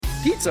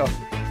Pizza.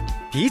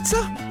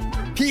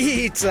 Pizza?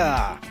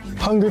 Pizza!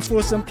 Hungry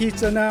for some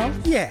pizza now?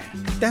 Yeah,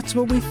 that's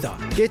what we thought.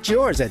 Get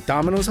yours at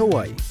Domino's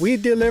Hawaii. We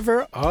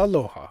deliver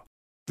aloha.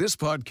 This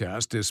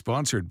podcast is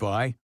sponsored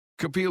by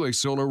Kapili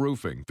Solar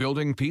Roofing,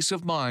 building peace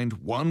of mind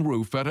one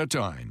roof at a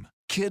time.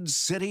 Kids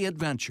City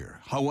Adventure,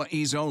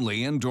 Hawaii's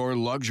only indoor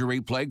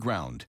luxury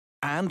playground.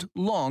 And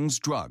Long's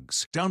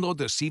Drugs. Download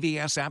the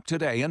CVS app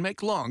today and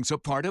make Long's a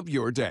part of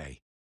your day.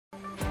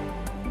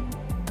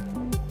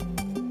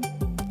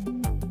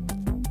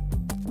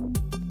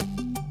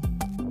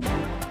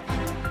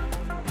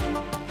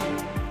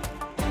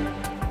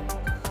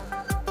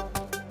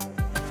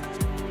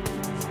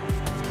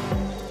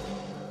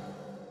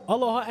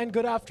 Aloha and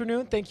good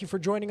afternoon. Thank you for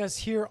joining us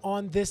here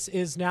on This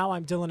Is Now.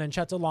 I'm Dylan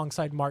Ancheta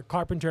alongside Mark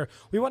Carpenter.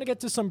 We want to get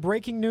to some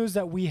breaking news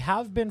that we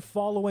have been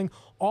following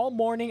all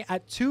morning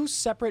at two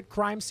separate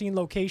crime scene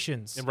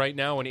locations. And right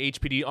now, an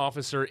HPD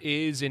officer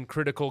is in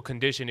critical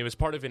condition. It was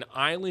part of an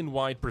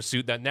island-wide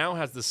pursuit that now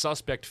has the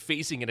suspect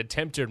facing an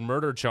attempted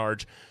murder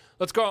charge.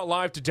 Let's go out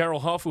live to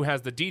Daryl Huff, who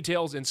has the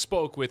details and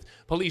spoke with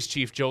Police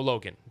Chief Joe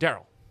Logan.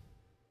 Daryl.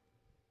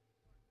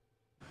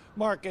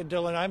 Mark and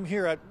Dylan, I'm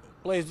here at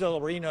Blaisdell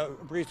Arena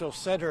Burrito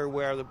Center,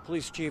 where the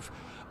police chief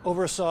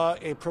oversaw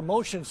a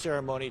promotion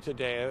ceremony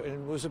today. And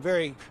it was a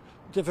very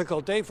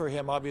difficult day for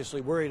him, obviously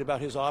worried about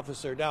his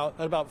officer. Now,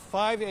 at about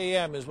 5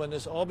 a.m. is when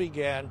this all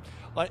began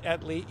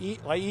at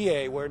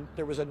Laie, where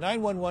there was a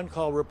 911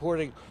 call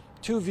reporting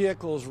two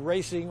vehicles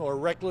racing or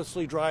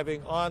recklessly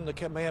driving on the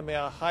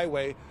Kamehameha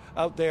Highway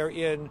out there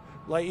in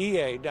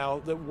Laie. Now,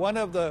 one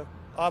of the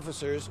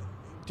officers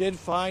did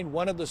find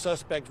one of the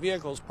suspect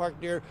vehicles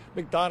parked near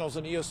McDonald's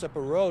on Iosepa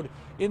Road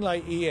in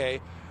Laie.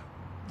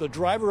 The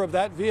driver of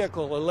that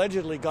vehicle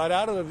allegedly got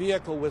out of the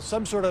vehicle with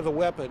some sort of a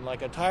weapon,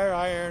 like a tire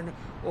iron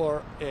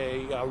or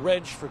a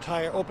wrench for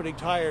opening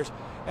tires,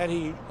 and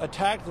he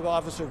attacked the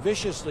officer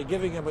viciously,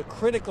 giving him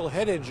critical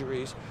head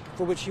injuries,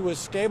 for which he was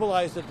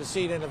stabilized at the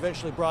scene and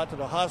eventually brought to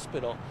the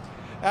hospital.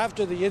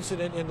 After the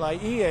incident in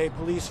Laie,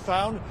 police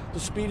found the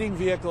speeding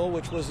vehicle,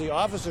 which was the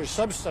officer's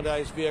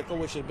subsidized vehicle,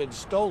 which had been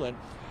stolen,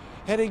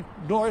 heading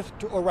north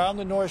around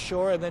the North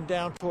Shore and then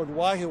down toward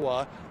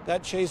Wahiawa.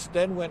 That chase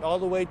then went all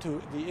the way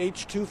to the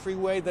H2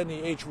 freeway, then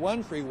the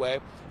H1 freeway.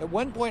 At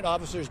one point,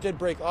 officers did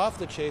break off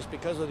the chase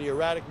because of the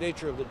erratic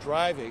nature of the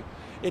driving.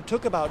 It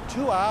took about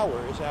 2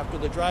 hours after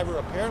the driver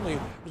apparently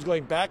was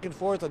going back and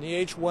forth on the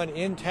H1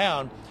 in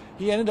town.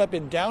 He ended up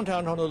in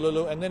downtown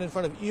Honolulu and then in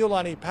front of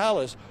Iolani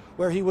Palace,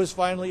 where he was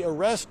finally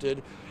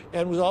arrested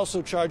and was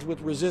also charged with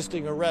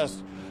resisting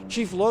arrest.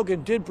 Chief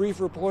Logan did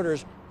brief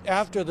reporters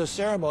after the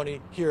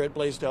ceremony here at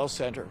Blaisdell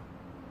Center.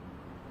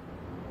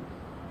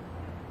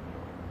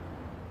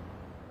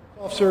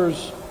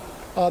 Officers,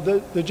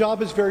 the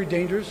job is very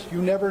dangerous.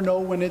 You never know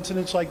when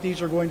incidents like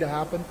these are going to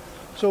happen.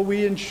 So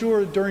we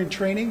ensure during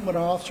training when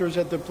our officers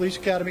at the police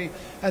academy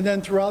and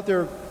then throughout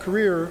their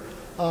career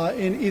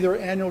in either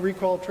annual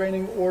recall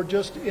training or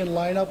just in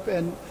lineup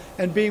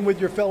and being with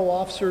your fellow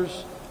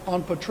officers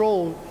on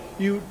patrol,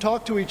 you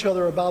talk to each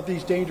other about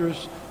these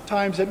dangerous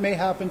times that may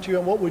happen to you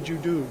and what would you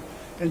do.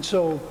 And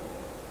so,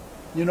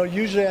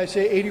 usually I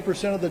say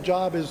 80% of the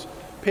job is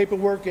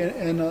paperwork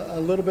and a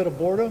little bit of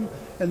boredom,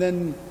 and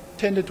then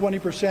 10 to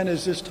 20%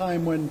 is this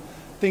time when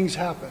things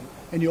happen.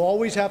 And you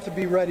always have to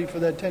be ready for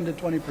that 10 to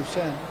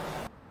 20%.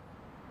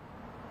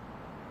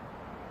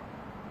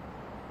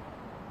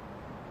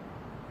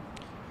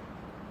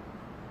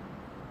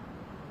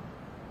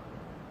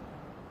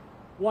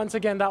 Once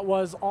again, that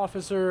was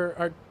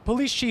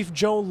Police Chief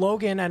Joe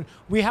Logan, and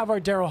we have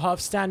our Daryl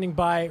Huff standing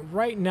by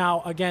right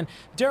now again.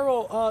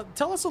 Daryl,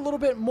 tell us a little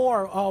bit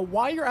more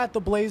why you're at the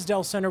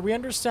Blaisdell Center. We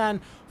understand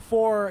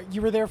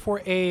you were there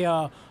for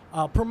a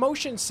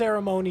promotion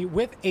ceremony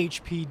with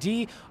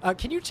HPD.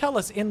 Can you tell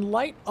us, in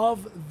light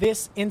of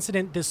this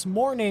incident this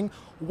morning,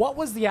 what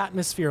was the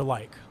atmosphere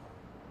like?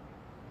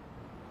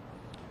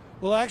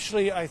 Well,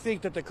 actually, I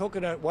think that the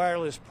Coconut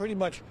Wireless pretty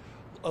much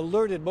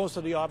alerted most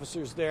of the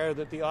officers there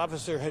that the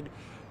officer had,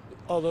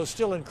 although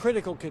still in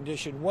critical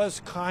condition,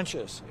 was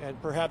conscious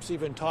and perhaps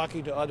even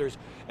talking to others,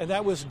 and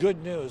that was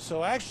good news.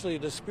 So actually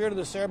the spirit of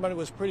the ceremony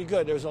was pretty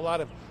good. There was a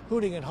lot of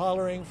hooting and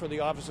hollering for the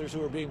officers who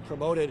were being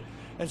promoted,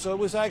 and so it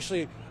was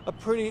actually a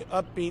pretty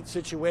upbeat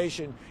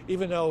situation,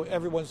 even though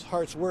everyone's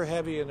hearts were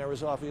heavy and there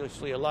was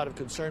obviously a lot of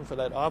concern for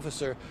that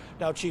officer.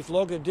 Now, Chief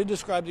Logan did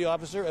describe the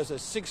officer as a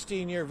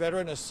 16-year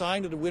veteran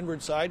assigned to the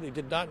windward side. They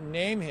did not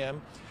name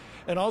him.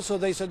 And also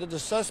they said that the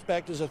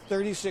suspect is a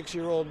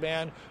 36-year-old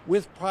man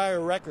with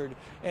prior record,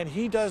 and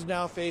he does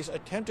now face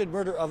attempted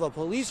murder of a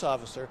police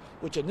officer,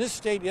 which in this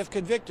state, if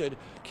convicted,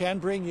 can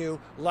bring you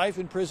life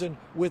in prison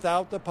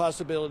without the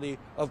possibility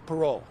of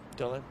parole.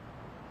 Dylan?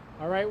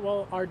 All right,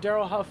 well, our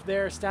Daryl Huff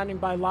there standing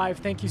by live.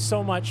 Thank you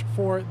so much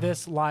for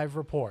this live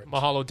report.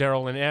 Mahalo,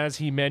 Daryl. And as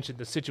he mentioned,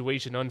 the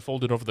situation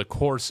unfolded over the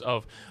course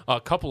of a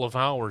couple of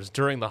hours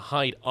during the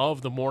height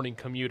of the morning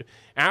commute.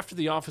 After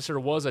the officer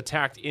was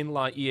attacked in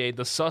Laie,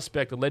 the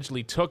suspect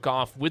allegedly took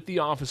off with the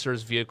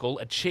officer's vehicle,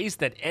 a chase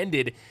that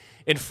ended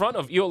in front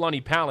of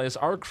Iolani Palace.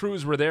 Our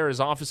crews were there as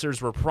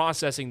officers were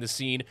processing the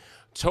scene.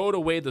 towed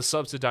away the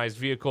subsidized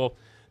vehicle.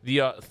 The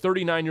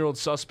 39-year-old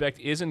suspect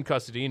is in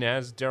custody, and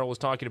as Daryl was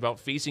talking about,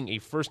 facing a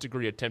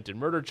first-degree attempted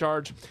murder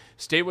charge.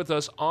 Stay with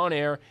us on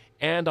air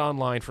and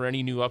online for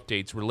any new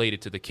updates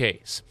related to the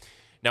case.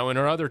 Now, in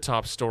our other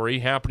top story,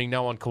 happening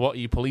now on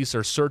Kauai, police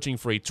are searching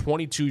for a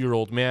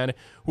 22-year-old man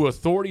who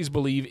authorities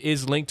believe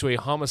is linked to a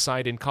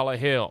homicide in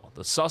Kalaheo.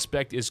 The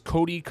suspect is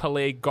Cody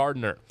Calais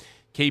Gardner.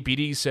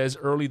 KPD says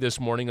early this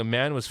morning a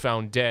man was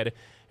found dead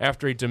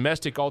after a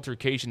domestic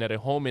altercation at a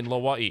home in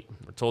Lauai.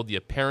 We're told the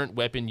apparent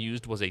weapon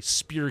used was a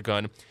spear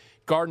gun.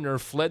 Gardner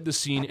fled the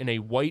scene in a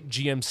white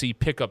GMC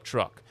pickup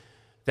truck.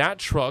 That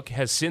truck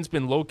has since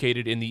been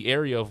located in the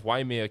area of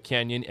Waimea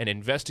Canyon, and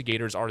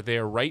investigators are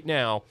there right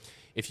now.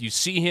 If you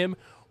see him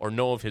or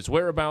know of his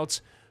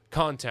whereabouts,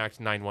 contact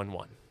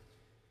 911.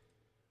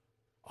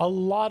 A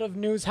lot of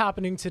news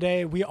happening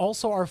today. We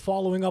also are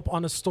following up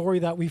on a story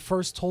that we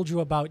first told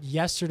you about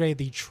yesterday,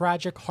 the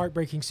tragic,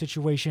 heartbreaking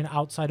situation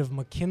outside of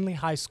McKinley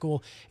High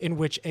School in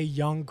which a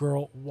young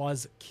girl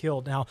was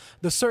killed. Now,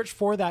 the search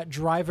for that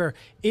driver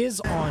is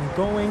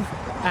ongoing,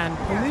 and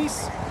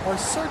police are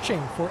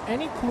searching for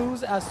any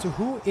clues as to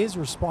who is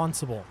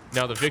responsible.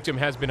 Now, the victim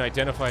has been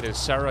identified as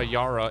Sarah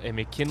Yara, a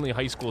McKinley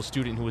High School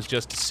student who was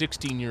just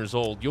 16 years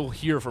old. You'll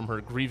hear from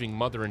her grieving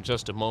mother in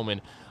just a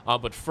moment.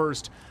 But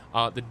first,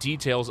 the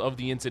details of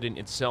the incident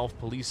itself.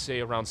 Police say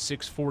around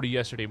 6:40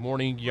 yesterday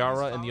morning,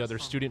 Yara and the other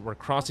student were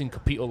crossing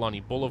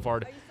Kapi'olani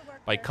Boulevard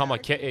by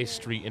Kamake'e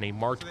Street in a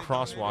marked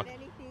crosswalk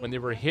when they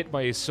were hit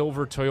by a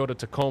silver Toyota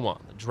Tacoma.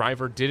 The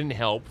driver didn't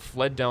help,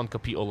 fled down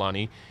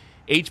Kapi'olani.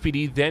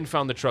 HPD then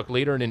found the truck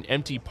later in an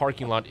empty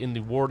parking lot in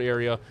the ward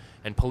area,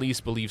 and police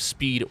believe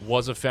speed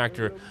was a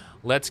factor.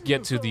 Let's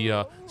get to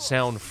the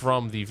sound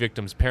from the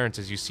victim's parents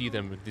as you see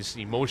them with this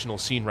emotional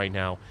scene right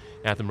now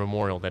at the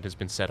memorial that has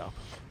been set up.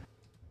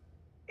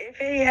 If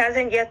he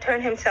hasn't yet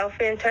turned himself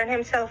in, turn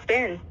himself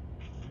in.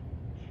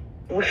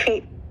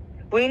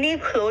 We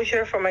need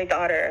closure for my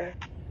daughter.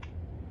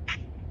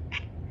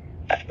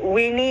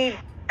 We need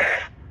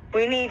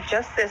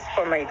justice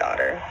for my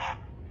daughter.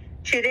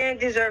 She didn't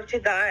deserve to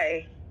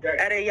die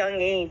at a young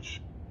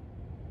age.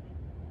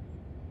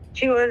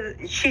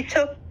 She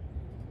took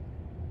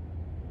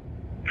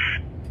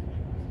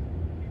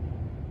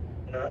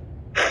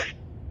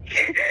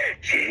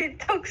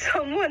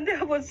someone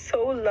that was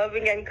so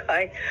loving and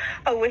kind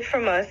away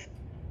from us.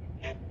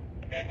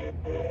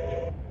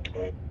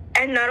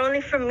 And not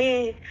only from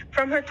me,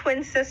 from her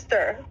twin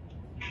sister.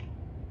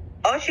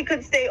 All she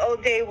could say all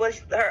day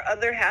was her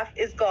other half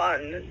is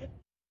gone.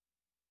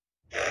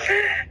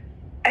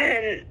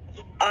 And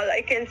all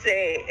I can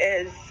say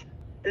is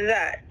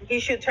that he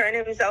should turn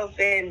himself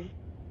in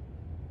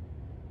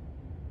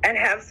and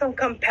have some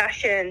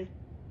compassion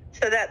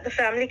so that the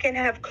family can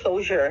have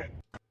closure.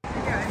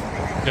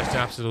 Just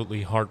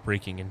absolutely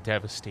heartbreaking and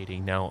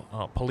devastating.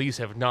 Now, police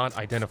have not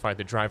identified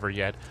the driver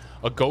yet.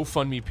 A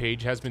GoFundMe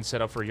page has been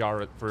set up for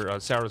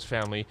Sarah's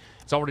family.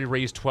 It's already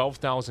raised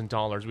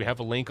 $12,000. We have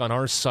a link on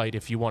our site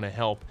if you want to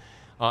help.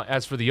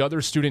 As for the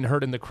other student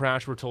hurt in the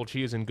crash, we're told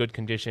she is in good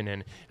condition.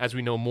 And as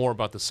we know more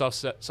about the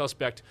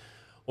suspect,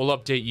 we'll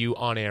update you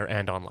on air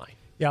and online.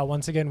 Yeah,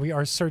 once again, we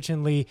are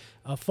certainly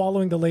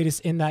following the latest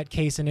in that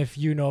case, and if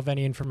you know of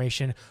any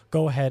information,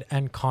 go ahead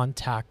and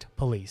contact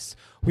police.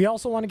 We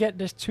also want to get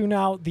to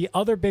now the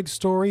other big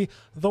story,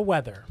 the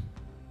weather.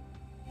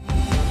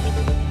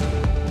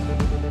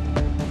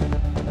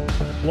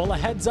 Well, a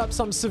heads up,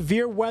 some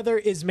severe weather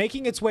is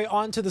making its way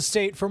onto the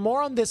state. For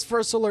more on this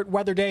First Alert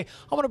Weather Day,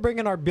 I want to bring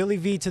in our Billy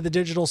V to the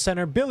Digital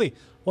Center. Billy,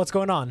 what's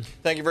going on?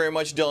 Thank you very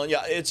much, Dylan.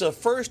 Yeah, it's a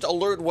First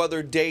Alert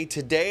Weather Day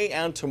today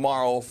and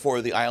tomorrow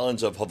for the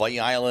islands of Hawaii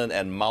Island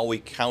and Maui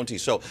County.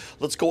 So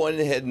let's go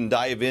ahead and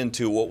dive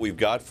into what we've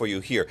got for you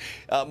here.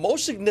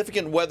 Most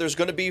significant weather is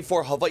going to be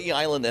for Hawaii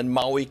Island and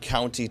Maui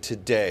County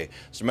today.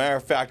 As a matter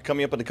of fact,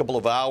 coming up in a couple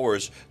of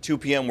hours, 2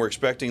 p.m., we're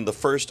expecting the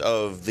first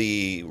of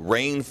the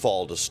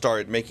rainfall to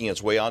start making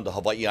its way onto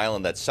Hawaii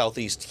Island, that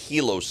southeast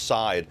Hilo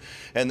side.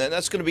 And then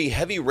that's going to be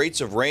heavy rates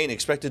of rain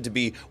expected to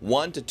be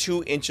 1 to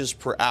 2 inches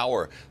per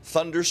hour.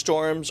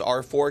 Thunderstorms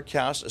are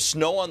forecast,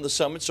 snow on the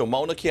summit, so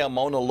Mauna Kea,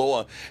 Mauna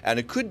Loa, and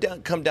it could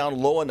come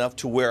down low enough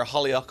to where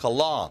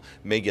Haleakala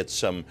may get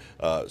some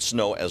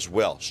snow as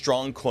well.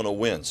 Strong Kona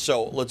winds.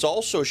 So let's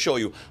also show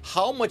you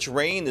how much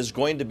rain is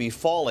going to be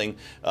falling.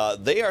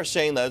 They are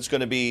saying that it's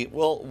going to be,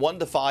 well, 1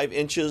 to 5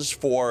 inches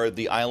for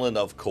the island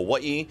of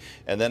Kauai,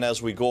 and then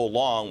as we go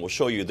along, we'll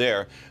show you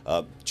there,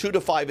 2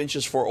 to 5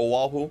 inches for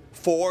Oahu,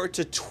 4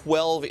 to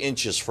 12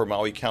 inches for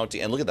Maui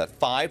County, and look at that,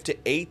 5 to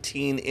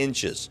 18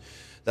 inches.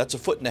 That's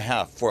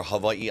 1.5 feet for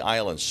Hawaii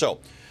Island. So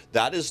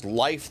that is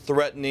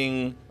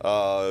life-threatening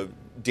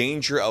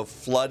danger of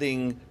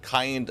flooding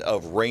kind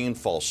of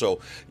rainfall. So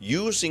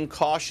using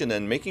caution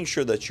and making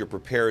sure that you're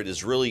prepared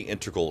is really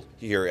integral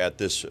here at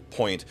this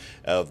point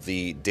of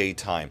the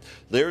daytime.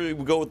 There we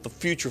go with the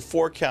future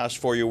forecast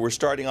for you. We're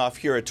starting off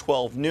here at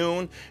 12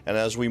 noon, and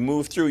as we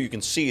move through, you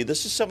can see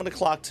this is 7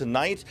 o'clock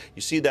tonight.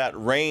 You see that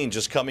rain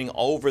just coming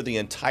over the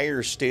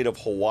entire state of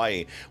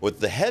Hawaii, with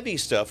the heavy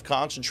stuff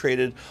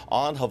concentrated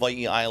on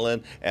Hawaii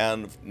Island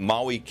and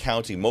Maui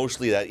County,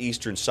 mostly that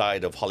eastern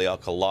side of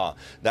Haleakala.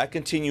 That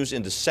continues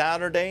into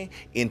Saturday,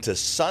 into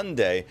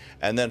Sunday,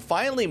 and then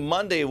finally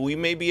Monday we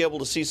may be able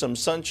to see some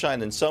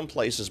sunshine in some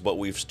places, but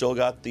we've still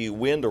got the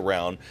wind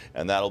around,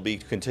 and that'll be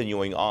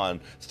continuing on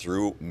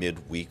through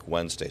midweek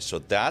Wednesday. So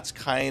that's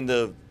kind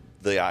of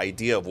the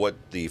idea of what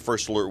the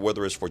first alert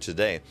weather is for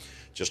today.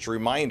 Just a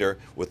reminder,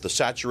 with the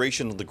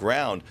saturation of the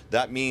ground,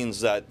 that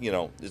means that,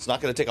 it's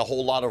not going to take a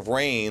whole lot of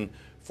rain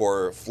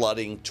for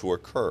flooding to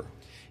occur.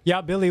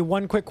 Yeah, Billy,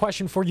 one quick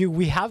question for you.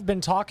 We have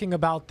been talking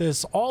about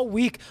this all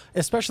week,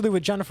 especially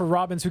with Jennifer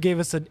Robbins, who gave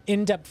us an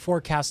in-depth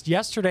forecast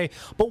yesterday.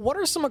 But what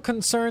are some of the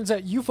concerns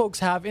that you folks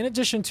have, in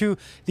addition to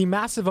the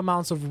massive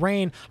amounts of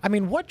rain? I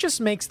mean, what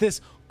just makes this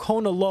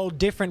Kona low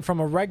different from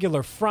a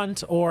regular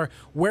front, or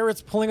where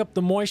it's pulling up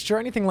the moisture,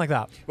 anything like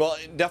that? Well,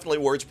 definitely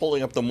where it's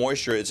pulling up the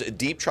moisture. It's a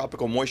deep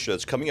tropical moisture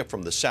that's coming up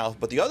from the south.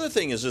 But the other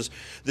thing is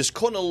this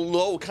Kona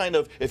low kind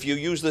of, if you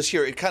use this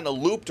here, it kind of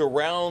looped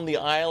around the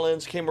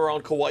islands, came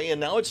around Kauai, and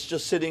now it's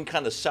just sitting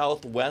kind of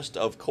southwest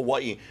of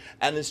Kauai,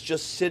 and it's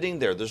just sitting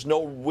there. There's no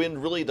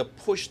wind really to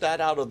push that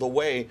out of the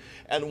way.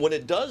 And when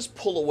it does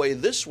pull away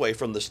this way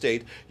from the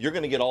state, you're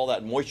going to get all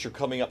that moisture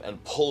coming up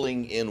and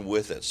pulling in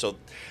with it. So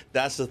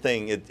that's the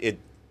thing. It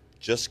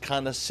just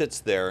kind of sits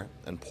there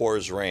and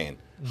pours rain.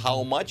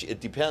 How much?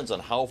 It depends on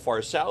how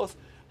far south,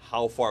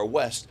 how far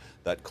west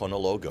that Kona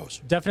low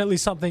goes. Definitely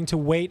something to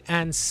wait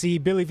and see.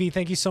 Billy V,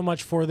 thank you so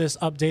much for this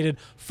updated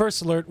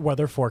First Alert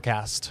weather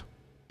forecast.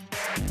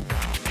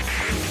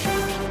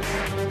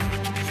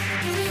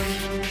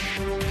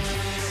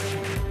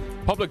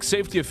 Public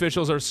safety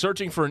officials are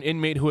searching for an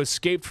inmate who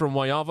escaped from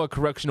Waiawa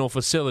Correctional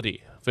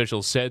Facility.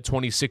 Officials said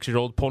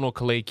 26-year-old Pono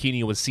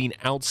Kaleikini was seen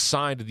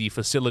outside the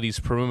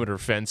facility's perimeter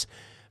fence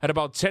at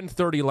about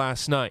 10:30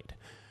 last night.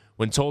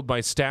 When told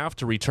by staff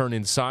to return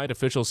inside,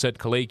 officials said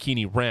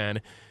Kaleikini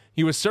ran.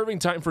 He was serving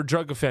time for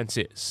drug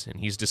offenses, and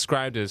he's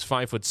described as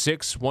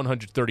 5'6",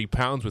 130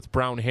 pounds with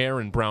brown hair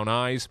and brown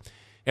eyes.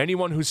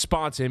 Anyone who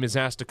spots him is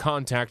asked to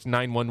contact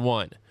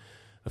 911.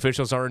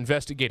 Officials are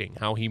investigating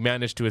how he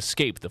managed to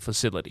escape the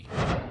facility.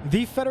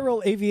 The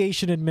Federal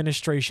Aviation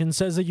Administration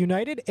says a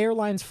United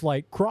Airlines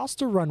flight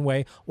crossed a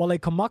runway while a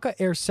Kamaka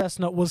Air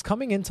Cessna was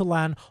coming in to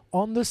land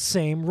on the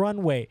same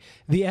runway.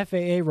 The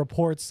FAA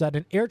reports that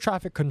an air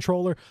traffic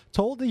controller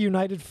told the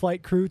United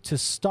flight crew to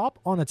stop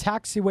on a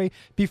taxiway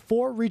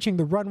before reaching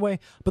the runway,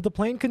 but the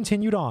plane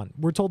continued on.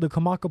 We're told the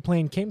Kamaka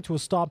plane came to a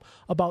stop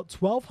about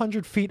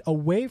 1,200 feet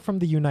away from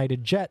the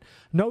United jet.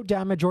 No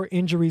damage or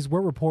injuries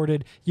were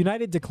reported.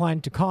 United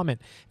declined to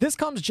comment. This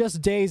comes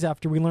just days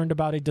after we learned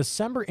about a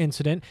December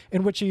incident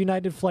in which a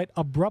United flight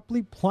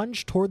abruptly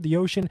plunged toward the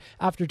ocean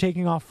after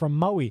taking off from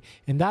Maui.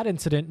 In that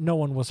incident, no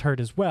one was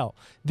hurt as well.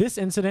 This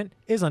incident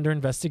is under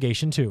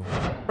investigation too.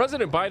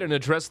 President Biden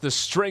addressed the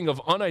string of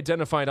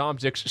unidentified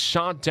objects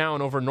shot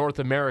down over North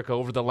America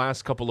over the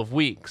last couple of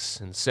weeks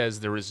and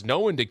says there is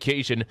no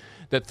indication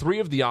that 3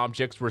 of the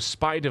objects were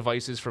spy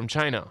devices from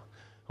China.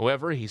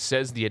 However, he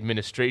says the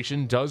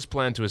administration does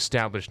plan to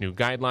establish new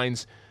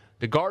guidelines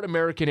to guard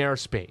American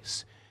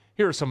airspace.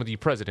 Here are some of the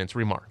president's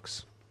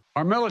remarks.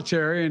 Our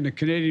military and the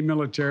Canadian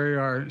military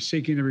are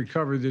seeking to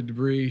recover the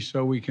debris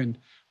so we can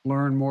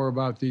learn more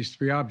about these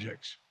 3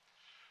 objects.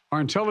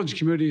 Our intelligence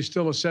community is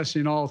still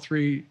assessing all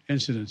 3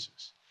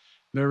 incidences.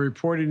 They're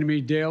reporting to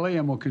me daily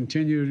and will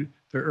continue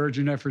their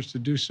urgent efforts to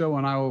do so,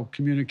 and I will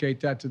communicate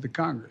that to the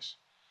Congress.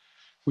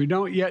 We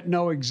don't yet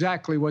know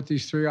exactly what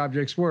these 3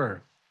 objects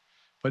were,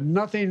 but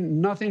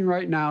nothing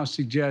right now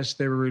suggests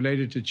they were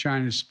related to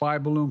China's spy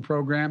balloon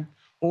program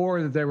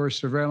or that they were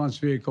surveillance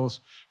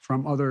vehicles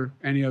from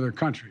any other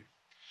country.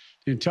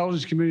 The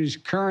intelligence community's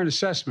current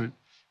assessment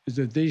is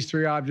that these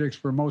 3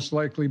 objects were most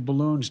likely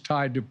balloons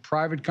tied to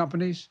private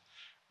companies,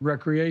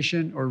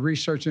 recreation or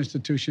research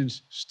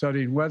institutions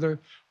studying weather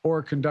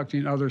or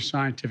conducting other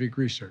scientific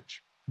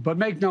research. But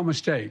make no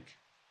mistake,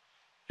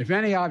 if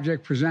any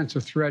object presents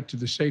a threat to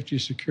the safety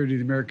and security of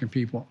the American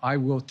people, I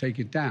will take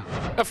it down.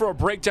 Now for a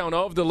breakdown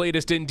of the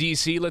latest in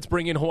D.C., let's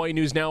bring in Hawaii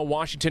News Now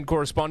Washington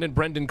correspondent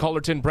Brendan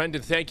Cullerton.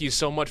 Brendan, thank you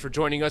so much for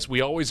joining us. We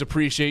always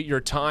appreciate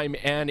your time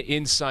and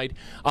insight.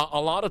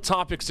 A lot of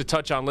topics to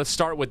touch on. Let's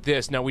start with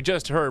this. Now, we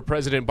just heard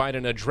President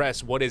Biden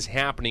address what is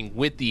happening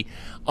with the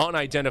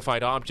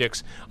unidentified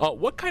objects.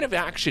 What kind of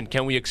action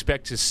can we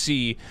expect to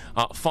see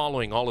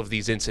following all of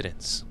these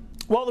incidents?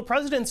 Well, the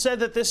president said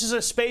that this is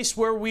a space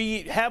where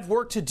we have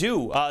work to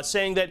do,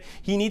 saying that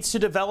he needs to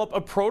develop a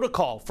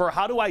protocol for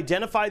how to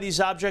identify these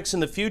objects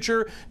in the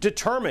future,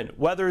 determine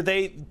whether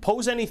they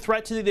pose any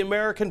threat to the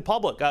American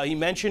public. He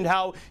mentioned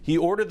how he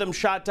ordered them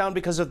shot down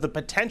because of the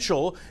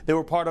potential they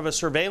were part of a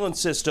surveillance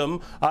system.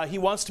 He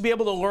wants to be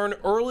able to learn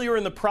earlier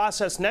in the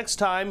process next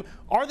time,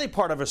 are they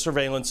part of a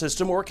surveillance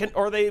system, or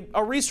are they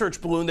a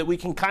research balloon that we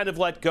can kind of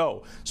let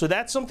go? So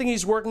that's something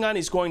he's working on.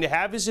 He's going to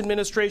have his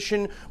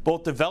administration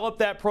both develop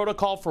that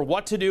protocol for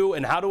what to do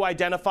and how to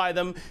identify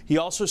them. He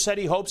also said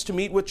he hopes to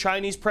meet with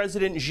Chinese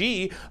President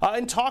Xi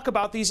and talk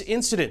about these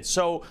incidents.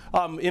 So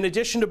in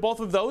addition to both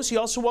of those, he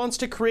also wants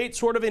to create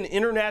sort of an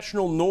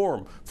international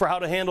norm for how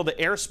to handle the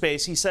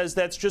airspace. He says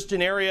that's just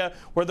an area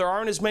where there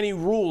aren't as many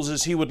rules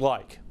as he would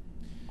like.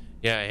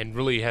 Yeah, and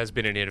really has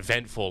been an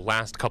eventful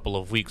last couple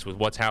of weeks with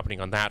what's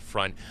happening on that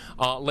front.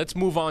 Let's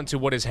move on to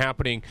what is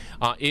happening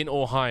in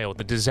Ohio,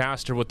 the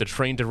disaster with the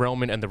train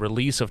derailment and the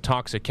release of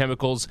toxic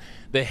chemicals.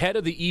 The head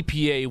of the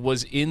EPA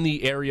was in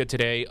the area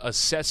today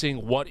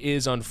assessing what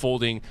is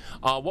unfolding.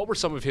 What were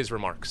some of his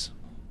remarks?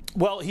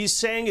 Well, he's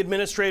saying,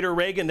 Administrator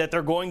Reagan, that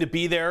they're going to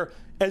be there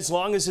as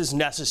long as is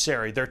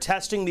necessary. They're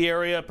testing the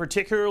area,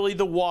 particularly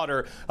the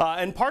water.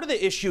 And part of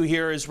the issue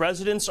here is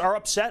residents are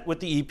upset with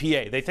the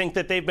EPA. They think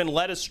that they've been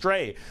led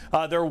astray.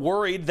 They're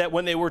worried that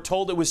when they were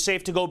told it was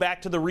safe to go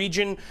back to the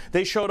region,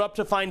 they showed up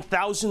to find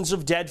thousands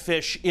of dead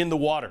fish in the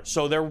water.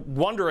 So they're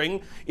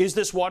wondering, is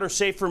this water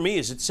safe for me?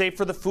 Is it safe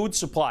for the food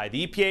supply?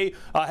 The EPA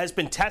has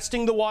been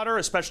testing the water,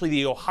 especially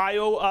the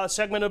Ohio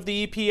segment of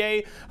the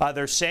EPA.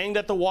 They're saying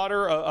that the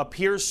water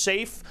appears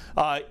safe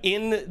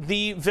in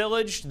the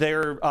village.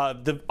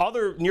 The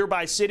other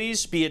nearby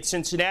cities, be it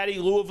Cincinnati,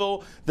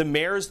 Louisville, the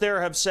mayors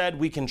there have said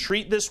we can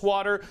treat this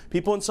water.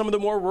 People in some of the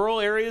more rural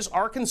areas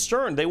are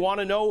concerned. They want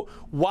to know,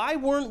 why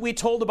weren't we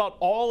told about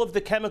all of the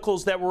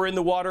chemicals that were in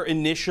the water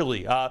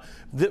initially?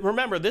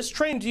 Remember, this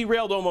train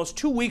derailed almost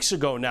 2 weeks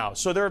ago now,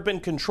 so there have been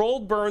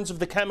controlled burns of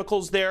the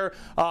chemicals there.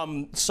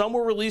 Some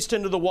were released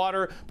into the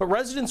water, but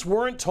residents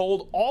weren't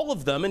told all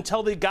of them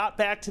until they got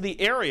back to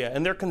the area,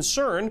 and they're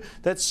concerned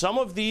that some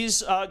of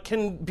these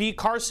can be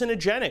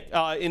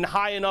carcinogenic in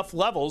high enough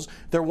levels.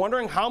 They're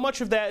wondering how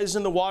much of that is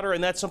in the water,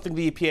 and that's something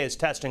the EPA is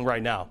testing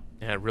right now.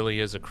 Yeah, it really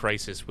is a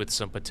crisis with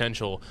some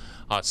potential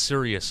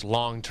serious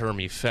long-term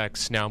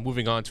effects. Now,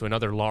 moving on to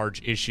another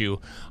large issue,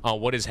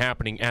 what is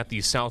happening at the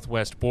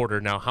southwest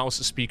border. Now, House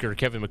Speaker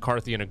Kevin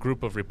McCarthy and a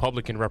group of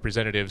Republican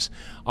representatives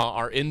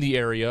are in the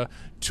area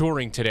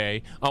touring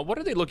today. What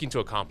are they looking to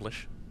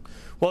accomplish?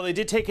 Well, they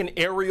did take an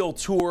aerial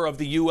tour of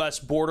the U.S.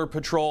 Border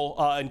Patrol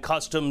and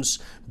Customs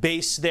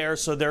base there,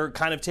 so they're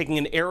kind of taking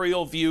an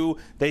aerial view.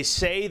 They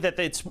say that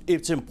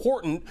it's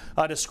important,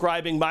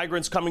 describing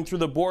migrants coming through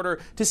the border,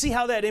 to see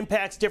how that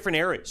impacts different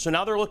areas. So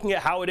now they're looking at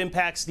how it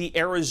impacts the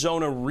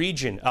Arizona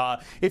region.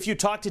 If you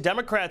talk to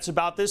Democrats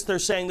about this, they're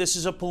saying this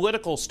is a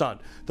political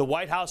stunt. The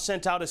White House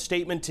sent out a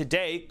statement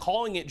today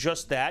calling it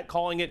just that,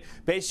 calling it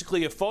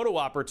basically a photo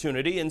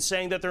opportunity, and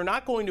saying that they're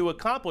not going to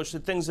accomplish the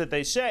things that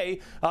they say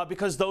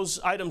because those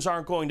items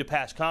aren't going to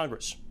pass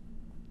Congress.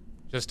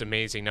 Just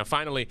amazing. Now,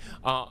 finally,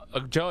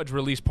 a judge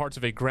released parts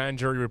of a grand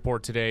jury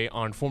report today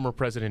on former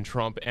President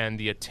Trump and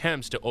the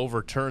attempts to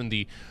overturn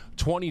the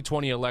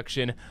 2020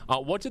 election.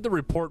 What did the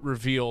report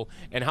reveal,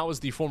 and how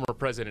is the former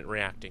president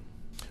reacting?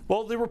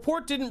 Well, the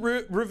report didn't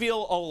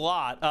reveal a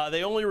lot.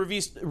 They only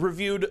released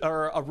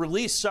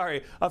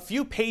a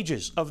few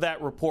pages of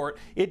that report.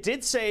 It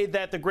did say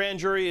that the grand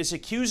jury is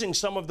accusing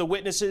some of the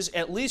witnesses,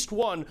 at least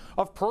one,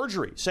 of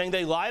perjury, saying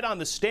they lied on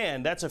the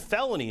stand. That's a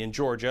felony in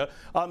Georgia.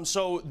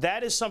 So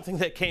that is something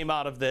that came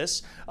out of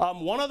this.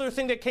 One other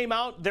thing that came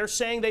out, they're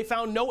saying they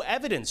found no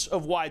evidence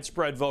of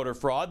widespread voter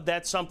fraud.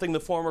 That's something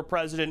the former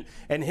president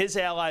and his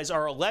allies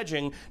are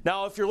alleging.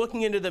 Now, if you're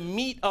looking into the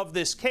meat of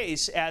this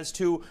case as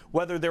to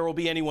whether there will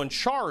be anyone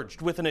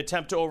charged with an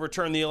attempt to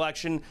overturn the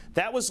election,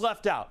 that was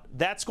left out.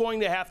 That's going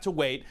to have to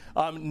wait.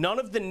 None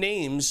of the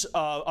names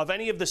of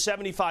any of the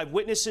 75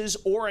 witnesses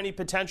or any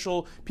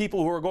potential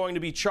people who are going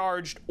to be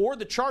charged or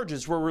the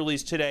charges were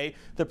released today.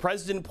 The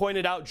president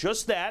pointed out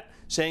just that,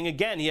 saying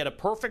again he had a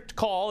perfect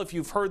call, if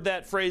you've heard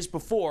that phrase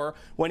before,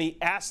 when he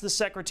asked the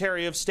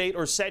Secretary of State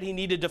or said he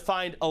needed to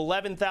find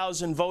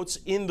 11,000 votes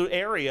in the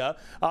area.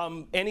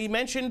 And he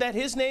mentioned that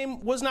his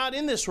name was not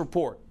in this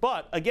report.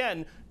 But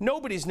again,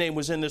 nobody's name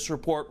was in this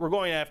report. We're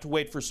going to have to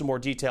wait for some more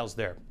details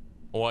there.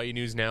 Hawaii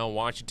News Now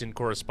Washington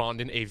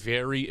correspondent, a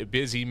very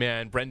busy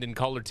man, Brendan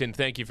Cullerton,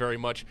 thank you very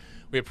much.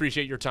 We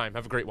appreciate your time.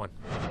 Have a great one.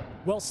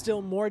 Well,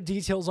 still more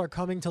details are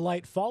coming to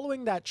light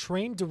following that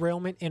train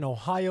derailment in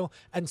Ohio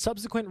and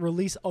subsequent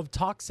release of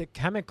toxic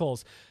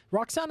chemicals.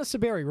 Roxana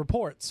Saberi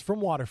reports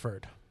from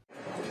Waterford.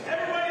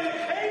 Everybody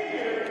that came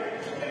here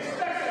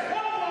expects a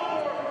hell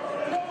lot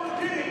more than what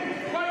we're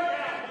getting right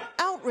now.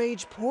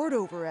 Outrage poured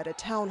over at a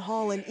town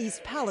hall in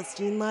East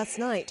Palestine last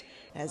night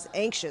as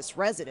anxious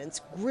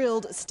residents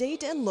grilled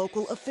state and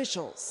local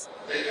officials.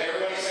 Is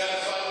everybody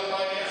satisfied with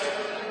my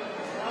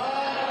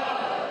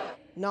answer?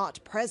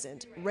 Not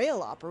present,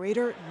 rail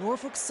operator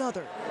Norfolk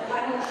Southern.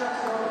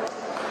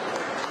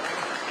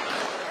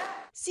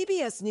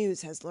 CBS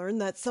News has learned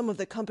that some of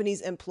the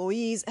company's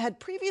employees had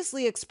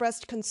previously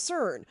expressed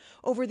concern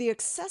over the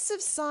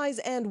excessive size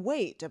and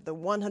weight of the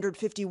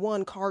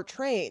 151-car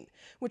train,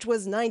 which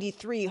was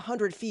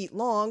 9,300 feet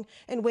long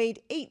and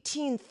weighed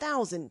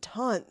 18,000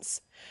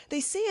 tons. They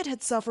say it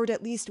had suffered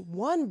at least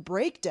one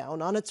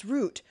breakdown on its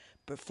route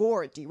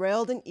before it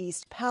derailed in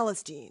East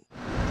Palestine.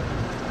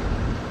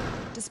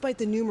 Despite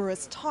the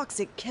numerous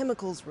toxic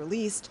chemicals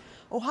released,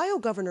 Ohio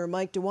Governor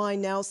Mike DeWine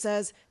now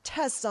says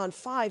tests on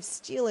 5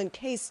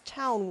 steel-encased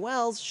town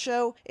wells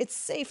show it's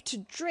safe to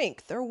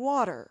drink their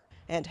water.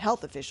 And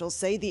health officials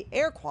say the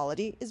air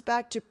quality is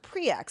back to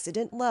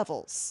pre-accident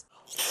levels.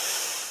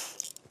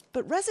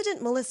 But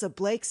resident Melissa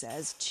Blake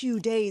says 2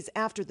 days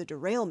after the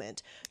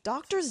derailment,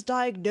 doctors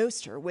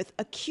diagnosed her with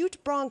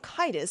acute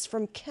bronchitis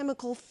from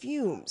chemical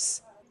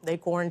fumes. They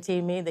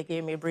quarantined me. They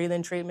gave me a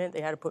breathing treatment.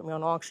 They had to put me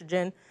on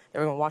oxygen. They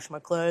were going to wash my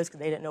clothes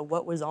because they didn't know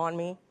what was on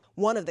me.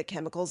 One of the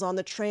chemicals on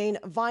the train,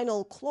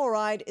 vinyl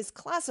chloride, is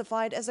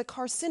classified as a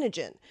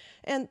carcinogen.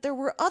 And there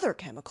were other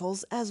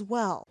chemicals as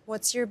well.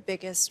 What's your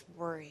biggest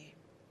worry?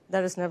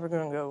 That it's never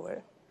going to go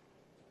away.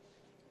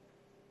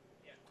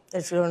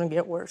 It's going to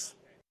get worse.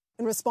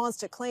 In response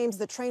to claims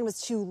the train was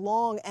too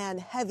long and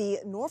heavy,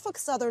 Norfolk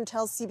Southern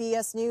tells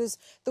CBS News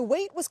the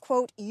weight was,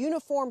 quote,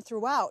 uniform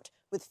throughout,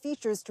 with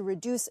features to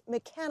reduce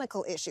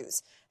mechanical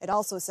issues. It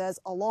also says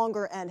a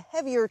longer and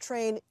heavier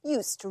train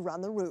used to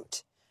run the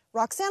route.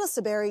 Roxana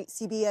Saberi,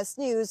 CBS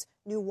News,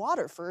 New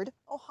Waterford,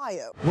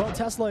 Ohio. Well,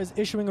 Tesla is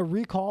issuing a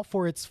recall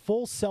for its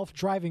full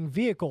self-driving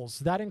vehicles.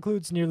 That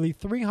includes nearly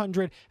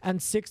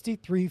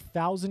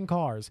 363,000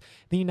 cars.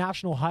 The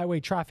National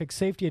Highway Traffic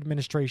Safety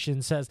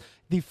Administration says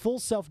the full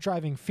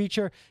self-driving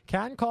feature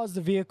can cause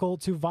the vehicle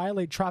to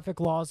violate traffic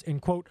laws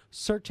in, quote,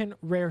 certain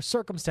rare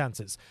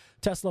circumstances.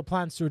 Tesla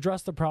plans to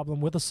address the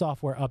problem with a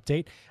software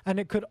update, and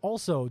it could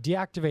also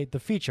deactivate the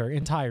feature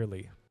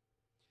entirely.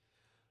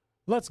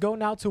 Let's go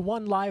now to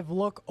one live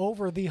look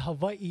over the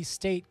Hawaii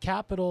state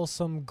capital.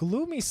 Some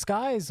gloomy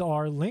skies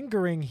are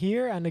lingering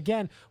here. And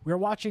again, we're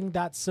watching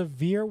that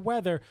severe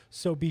weather.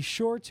 So be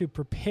sure to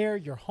prepare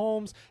your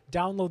homes.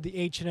 Download the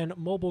HNN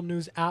mobile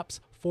news apps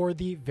for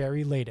the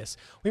very latest.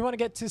 We want to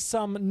get to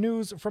some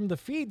news from the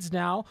feeds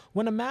now.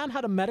 When a man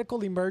had a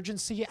medical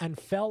emergency and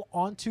fell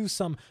onto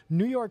some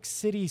New York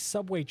City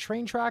subway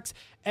train tracks,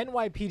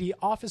 NYPD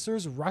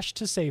officers rushed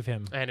to save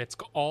him. And it's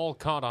all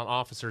caught on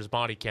officers'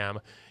 body cam.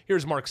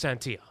 Here's Mark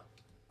Santia.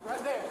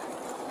 Right there.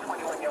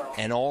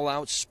 An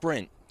all-out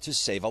sprint to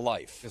save a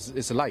life.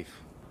 It's a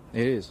life.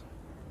 It is.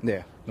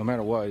 Yeah. No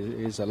matter what,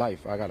 it's a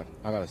life. I gotta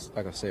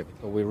save it.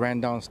 So we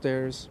ran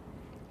downstairs,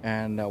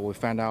 and we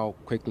found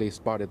out quickly,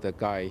 spotted the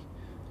guy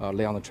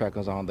lay on the track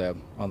on the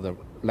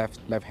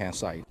left-hand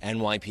side.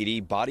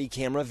 NYPD body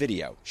camera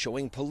video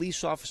showing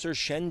police officer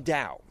Shen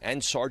Dao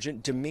and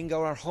Sergeant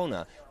Domingo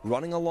Arjona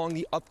running along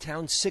the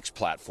Uptown 6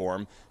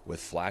 platform with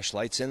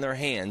flashlights in their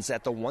hands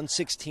at the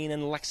 116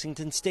 and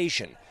Lexington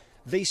station.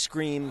 They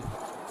scream,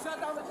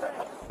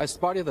 I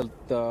spotted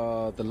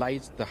the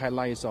lights, the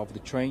headlights of the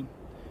train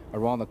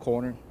around the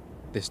corner.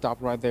 They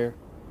stopped right there.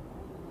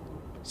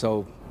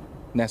 So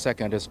next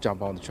second, I just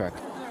jump on the track.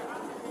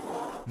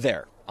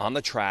 There, on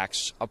the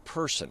tracks, a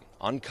person,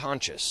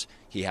 unconscious.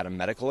 He had a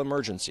medical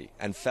emergency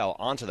and fell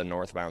onto the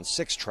northbound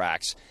 6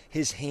 tracks,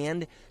 his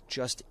hand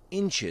just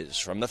inches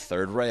from the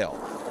third rail.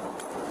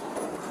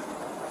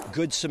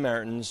 Good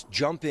Samaritans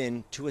jump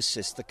in to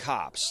assist the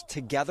cops.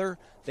 Together,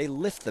 they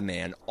lift the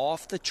man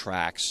off the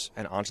tracks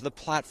and onto the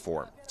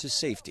platform to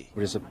safety.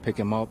 We just pick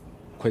him up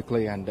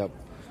quickly and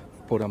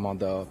put him on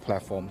the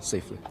platform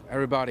safely.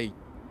 Everybody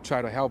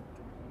try to help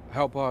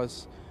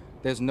us.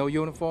 There's no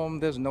uniform,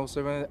 there's no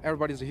servant.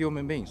 Everybody's a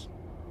human beings.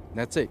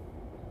 That's it.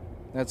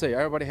 That's it.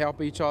 Everybody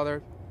help each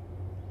other.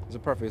 It's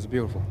perfect. It's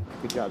beautiful.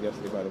 Good job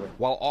yesterday, by the way.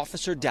 While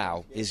Officer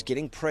Dao is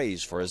getting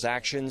praise for his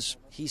actions,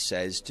 he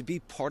says to be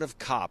part of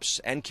cops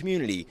and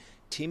community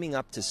teaming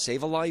up to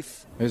save a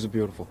life. It's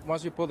beautiful.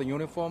 Once you put the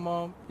uniform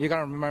on, you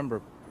gotta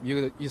remember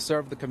you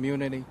serve the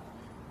community.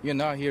 You're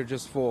not here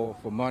just for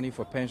money,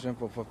 for pension,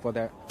 for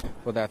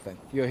that thing.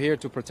 You're here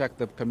to protect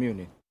the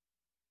community.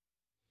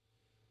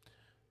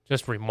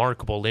 Just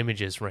remarkable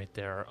images right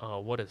there.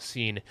 What a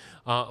scene.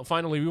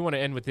 Finally, we want to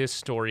end with this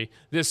story.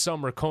 This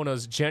summer,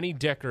 Kona's Jenny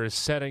Decker is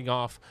setting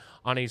off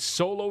on a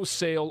solo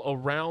sail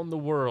around the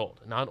world.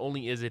 Not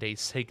only is it a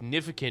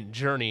significant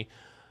journey,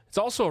 it's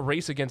also a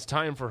race against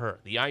time for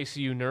her. The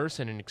ICU nurse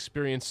and an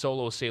experienced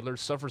solo sailor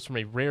suffers from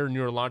a rare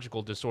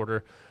neurological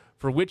disorder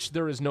for which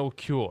there is no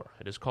cure.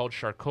 It is called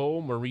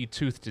Charcot-Marie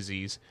Tooth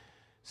disease.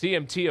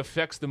 CMT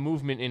affects the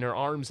movement in her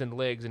arms and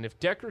legs, and if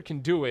Decker can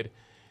do it,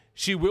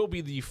 she will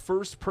be the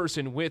first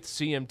person with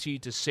CMT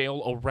to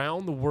sail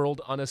around the world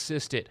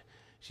unassisted.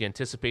 She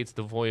anticipates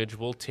the voyage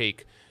will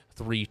take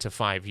 3 to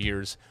 5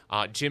 years.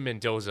 Jim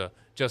Mendoza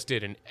just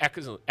did an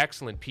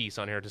excellent piece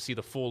on here. To see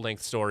the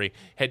full-length story,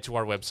 head to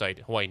our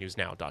website,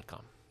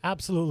 HawaiiNewsNow.com.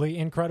 Absolutely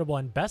incredible,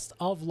 and best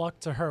of luck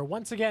to her.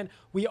 Once again,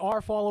 we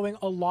are following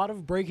a lot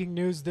of breaking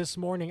news this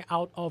morning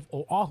out of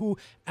Oahu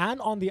and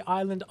on the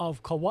island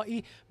of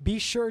Kauai. Be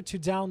sure to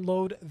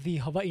download the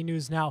Hawaii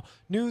News Now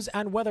news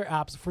and weather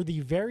apps for the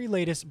very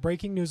latest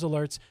breaking news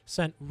alerts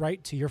sent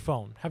right to your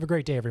phone. Have a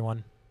great day,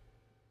 everyone.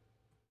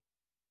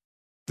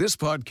 This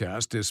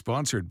podcast is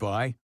sponsored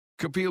by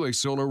Kapili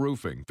Solar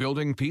Roofing,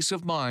 building peace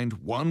of mind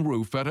one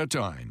roof at a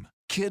time.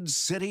 Kids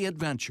City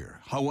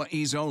Adventure,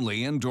 Hawaii's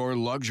only indoor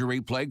luxury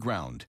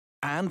playground.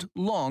 And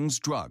Long's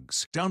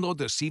Drugs. Download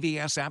the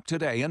CVS app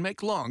today and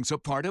make Long's a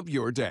part of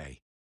your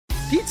day.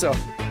 Pizza?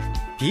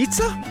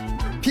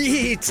 Pizza?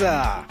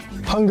 Pizza!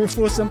 Hungry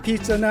for some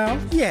pizza now?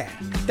 Yeah,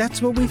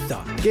 that's what we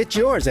thought. Get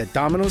yours at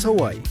Domino's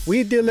Hawaii.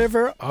 We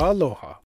deliver aloha.